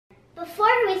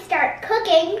Before we start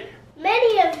cooking,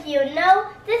 many of you know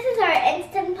this is our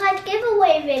Instant Pot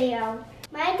giveaway video.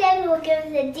 My dad will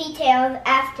give the details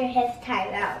after his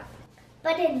timeout.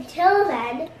 But until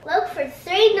then, look for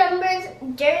 3 numbers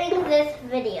during this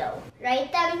video.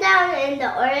 Write them down in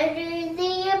the order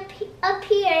they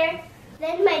appear.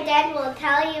 Then my dad will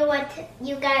tell you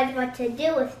you guys what to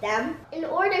do with them in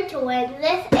order to win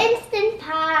this Instant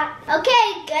Pot.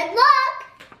 Okay, good luck!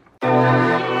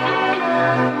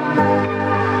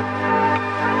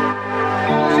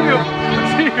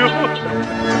 See you.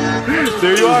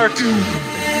 There you are.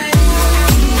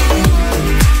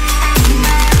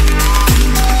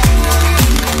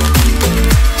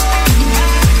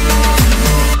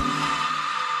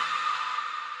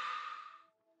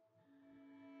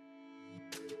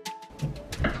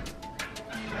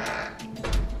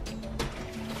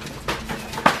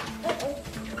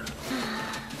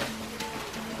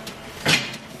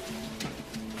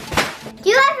 Do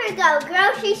you ever go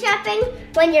grocery shopping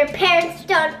when your parents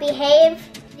don't behave?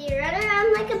 They run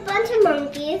around like a bunch of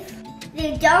monkeys,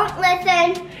 they don't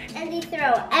listen, and they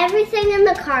throw everything in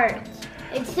the cart.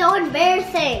 It's so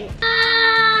embarrassing.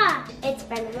 Ah! It's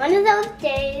been one of those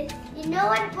days. You know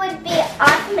what would be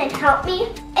awesome and help me?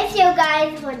 If you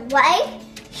guys would like,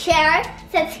 share,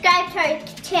 subscribe to our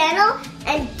channel,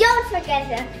 and don't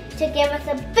forget to give us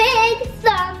a big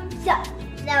thumbs up.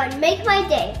 That would make my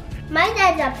day. My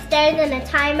dad's upstairs in a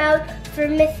timeout for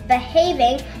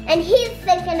misbehaving, and he's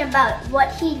thinking about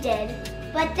what he did.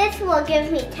 But this will give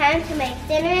me time to make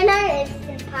dinner in our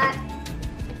Instant Pot.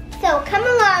 So come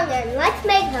along and let's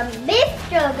make a beef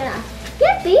stroganoff.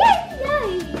 Yippee!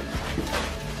 Yay!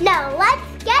 Now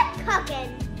let's get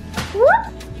cooking. Whoop!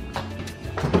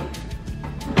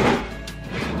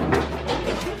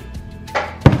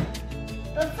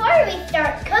 Before we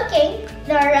start cooking,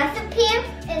 the recipe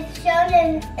is shown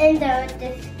in the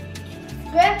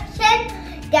description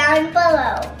down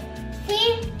below.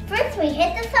 See, first we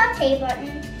hit the saute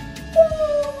button.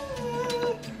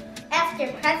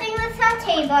 After pressing the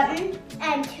saute button,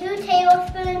 add 2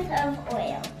 tablespoons of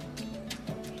oil.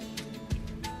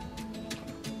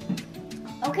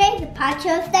 Okay, the pot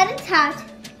shows that it's hot.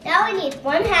 Now we need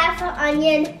 1/2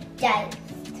 onion diced.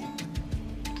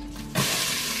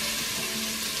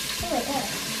 Oh my god.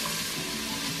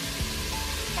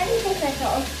 I don't think that's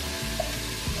all.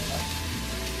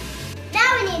 Now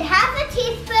we need 1/2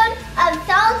 teaspoon of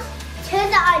salt to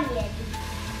the onion.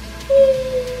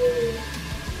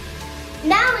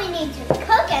 Now we need to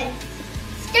cook and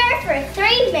stir for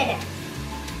 3 minutes.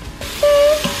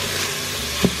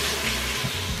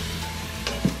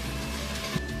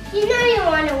 You know you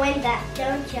want to win that,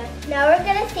 don't you? Now we're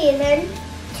going to season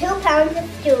 2 pounds of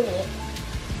stew meat.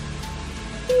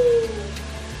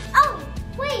 Oh,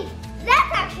 wait,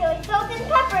 that's actually salt and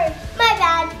pepper. My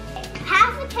bad.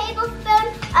 1/2 tablespoon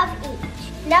of each.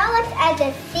 Now let's add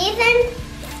the seasoned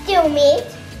stew meat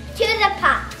to the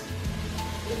pot.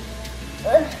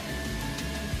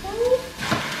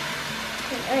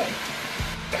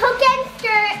 Cook and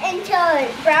stir until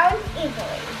it browns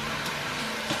evenly.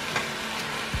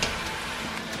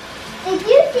 Did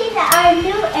you see our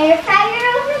new air fryer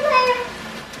over there?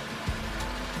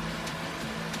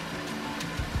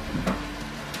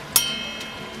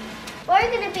 We're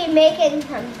going to be making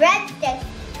some breadsticks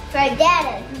for Dad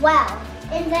as well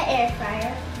in the air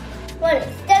fryer. When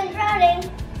it's done browning,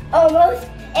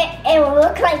 it will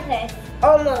look like this.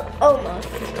 Almost.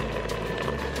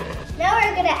 Now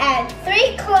we're going to add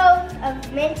 3 cloves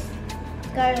of minced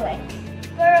garlic.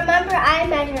 But remember, I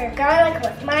measure garlic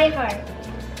with my heart.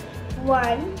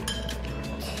 1,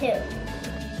 2.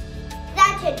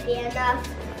 That should be enough.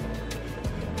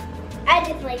 I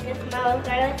just like the smell of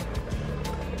garlic.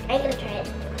 I'm gonna try it.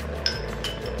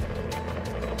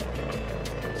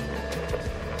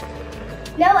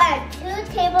 Now add 2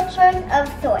 tablespoons of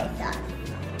soy sauce.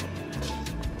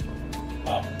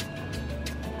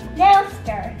 Now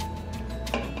stir.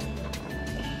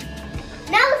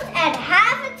 Now let's add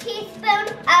 1/2 teaspoon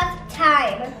of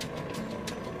thyme.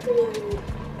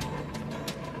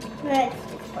 Let's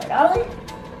just put it all in.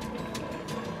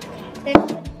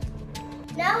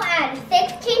 Now add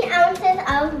 16 ounces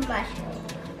of mushrooms.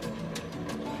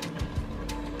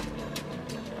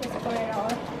 Just put it all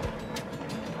in.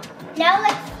 Now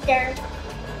let's stir.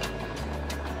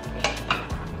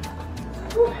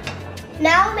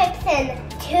 Now mix in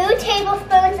 2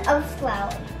 tablespoons of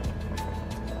flour.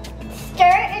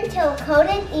 Stir until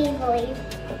coated evenly.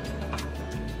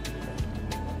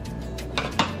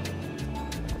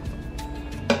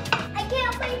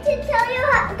 To tell you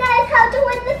guys how to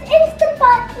win this Instant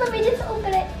Pot. Let me just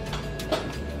open it.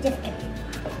 Just kidding.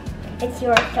 It's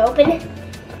yours to open.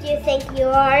 Do you think you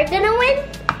are gonna win?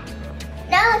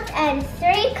 Now let's add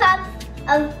 3 cups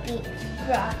of beef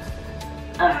broth.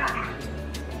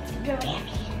 Gravy.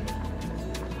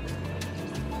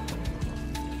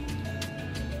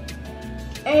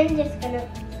 I'm just gonna.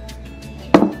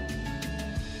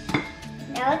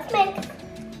 Now let's mix.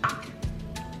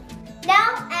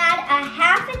 Now add a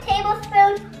half a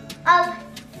tablespoon of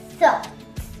salt.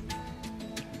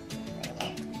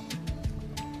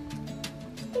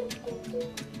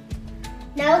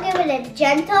 Now give it a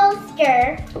gentle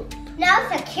stir. Now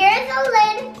secure the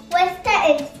lid with the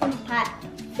Instant Pot.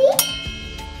 See?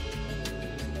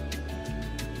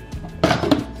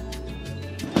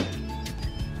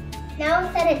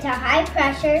 Now set it to high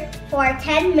pressure for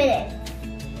 10 minutes.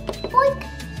 Boink,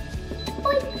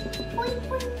 boink, boink,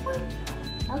 boink, boink.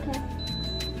 Okay.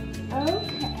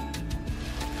 Okay.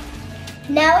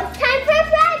 Now it's time for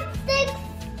breadsticks.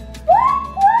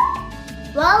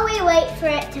 While we wait for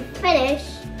it to finish,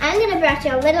 I'm gonna brush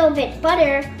a little bit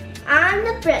butter on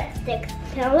the breadsticks.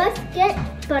 So let's get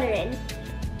butter in.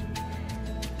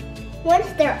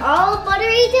 Once they're all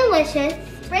buttery delicious,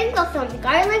 sprinkle some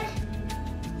garlic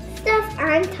stuff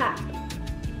on top.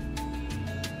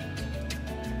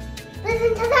 Listen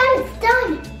to that, it's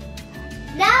done.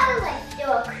 Now let's do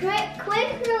a quick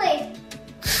release.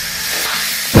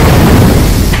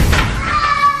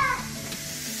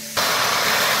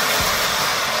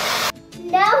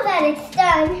 Now that it's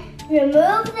done,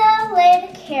 remove the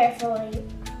lid carefully.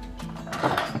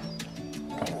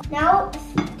 Now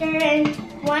stir in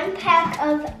 1 pack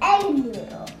of egg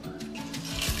noodles.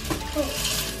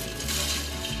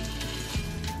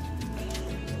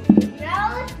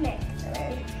 Now let's mix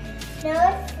it. Now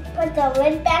let's put the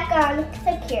lid back on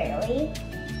securely.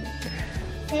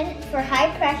 Set it for high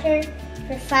pressure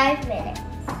for 5 minutes.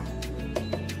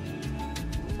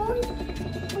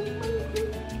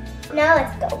 Now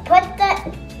let's go put the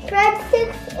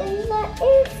breadsticks in the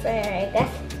air fryer, I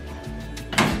guess.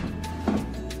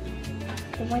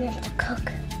 I want it to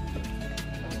cook.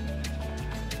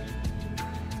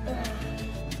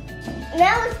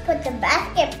 Now let's put the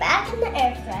basket back in the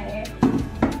air fryer.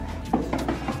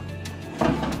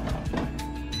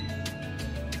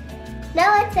 Now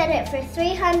let's set it for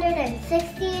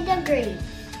 360 degrees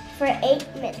for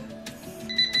 8 minutes.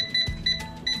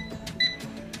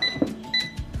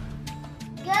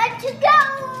 Good to go!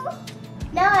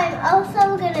 Now I'm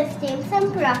also gonna steam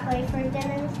some broccoli for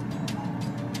dinner.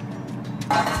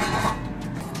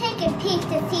 Let's take a peek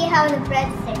to see how the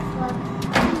breadsticks look.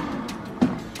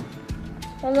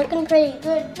 They're looking pretty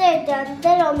good. They're done.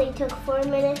 That only took 4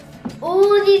 minutes.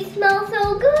 Ooh, these smell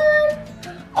so good.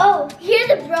 Oh, here's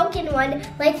a broken one.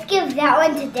 Let's give that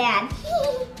one to Dad.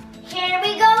 Here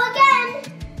we go again.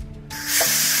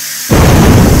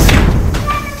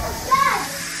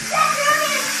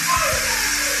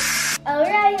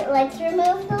 Alright, let's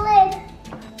remove the lid.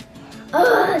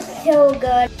 Oh, so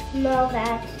good. Smell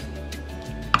that.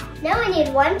 Now I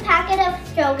need 1 packet of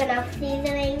stroganoff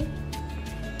seasoning.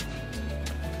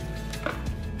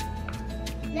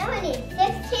 Now I need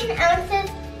 16 ounces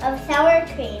of sour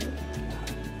cream.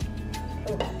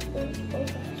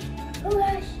 Oh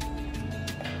gosh.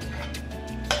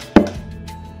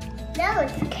 Now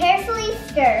let's carefully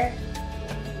stir.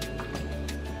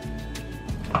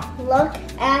 Look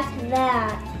at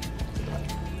that.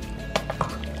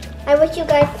 I wish you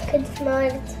guys could smell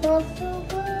it. It smells so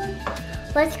good.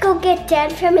 Let's go get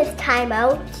Dad from his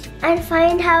timeout and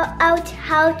find out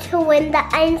how to win the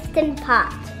Instant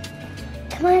Pot.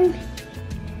 Come on.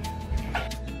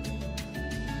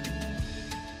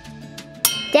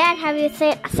 Dad, have you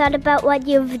thought about what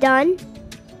you've done?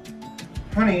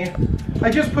 Honey, I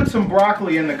just put some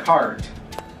broccoli in the cart.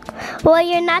 Well,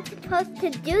 you're not supposed to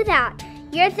do that.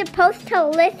 You're supposed to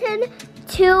listen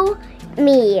to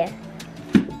me.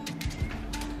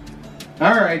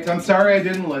 All right, I'm sorry I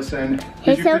didn't listen.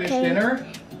 Did you finish okay. dinner?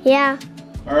 Yeah.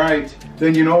 All right,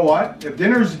 then you know what? If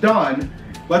dinner's done,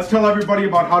 let's tell everybody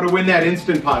about how to win that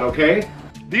Instant Pot, okay?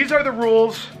 These are the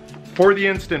rules for the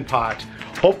Instant Pot.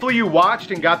 Hopefully you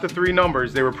watched and got the 3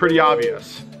 numbers. They were pretty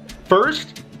obvious.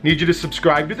 First, need you to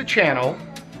subscribe to the channel.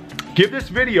 Give this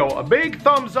video a big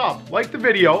thumbs up. Like the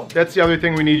video. That's the other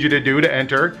thing we need you to do to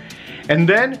enter. And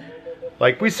then,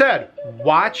 like we said,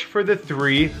 watch for the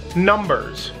 3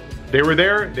 numbers. They were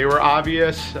there. They were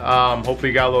obvious. Hopefully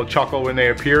you got a little chuckle when they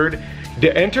appeared.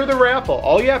 To enter the raffle,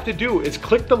 all you have to do is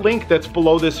click the link that's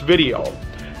below this video.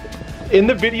 In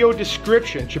the video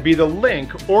description should be the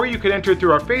link, or you can enter it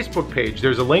through our Facebook page.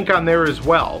 There's a link on there as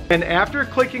well. And after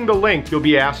clicking the link, you'll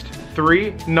be asked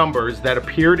 3 numbers that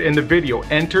appeared in the video.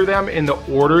 Enter them in the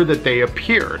order that they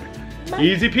appeared.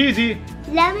 Easy peasy.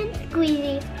 Lemon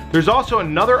squeezy. There's also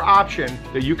another option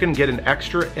that you can get an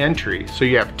extra entry. So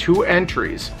you have 2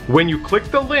 entries. When you click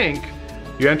the link,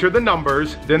 you enter the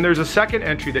numbers, then there's a second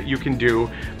entry that you can do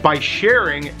by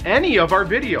sharing any of our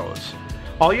videos.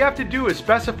 All you have to do is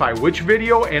specify which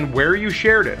video and where you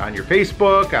shared it, on your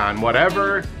Facebook, on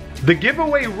whatever. The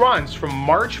giveaway runs from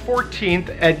March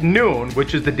 14th at noon,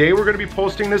 which is the day we're gonna be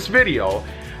posting this video,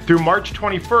 through March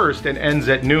 21st and ends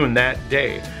at noon that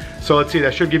day. So let's see,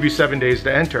 that should give you 7 days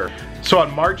to enter. So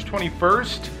on March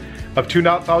 21st of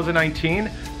 2019,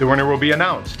 the winner will be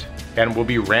announced and will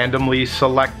be randomly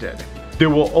selected. There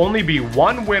will only be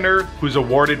one winner who's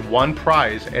awarded one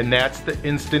prize, and that's the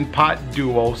Instant Pot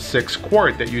Duo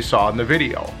 6-quart that you saw in the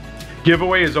video.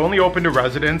 Giveaway is only open to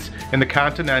residents in the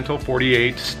continental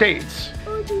 48 states.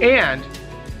 And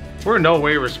we're in no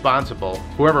way responsible,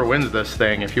 whoever wins this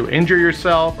thing. If you injure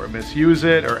yourself or misuse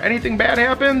it or anything bad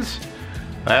happens,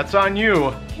 that's on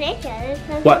you. Can I try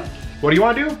this? What? What do you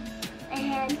want to do? A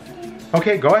handstand.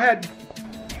 Okay, go ahead.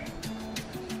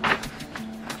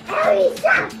 Hurry,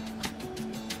 stop!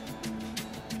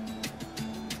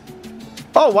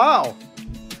 Oh, wow.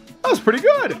 That was pretty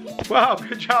good. Wow,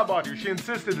 good job, Audrey. She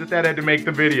insisted that had to make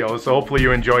the video, so hopefully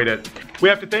you enjoyed it. We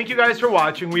have to thank you guys for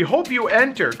watching. We hope you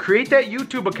enter. Create that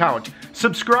YouTube account.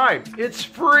 Subscribe. It's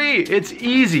free. It's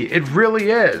easy. It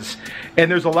really is. And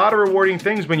there's a lot of rewarding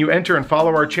things when you enter and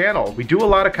follow our channel. We do a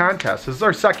lot of contests. This is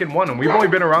our second one, and we've only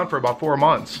been around for about 4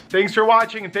 months. Thanks for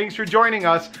watching, and thanks for joining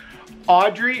us.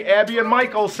 Audrey, Abby, and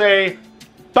Michael say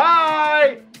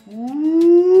bye.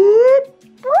 Whoop.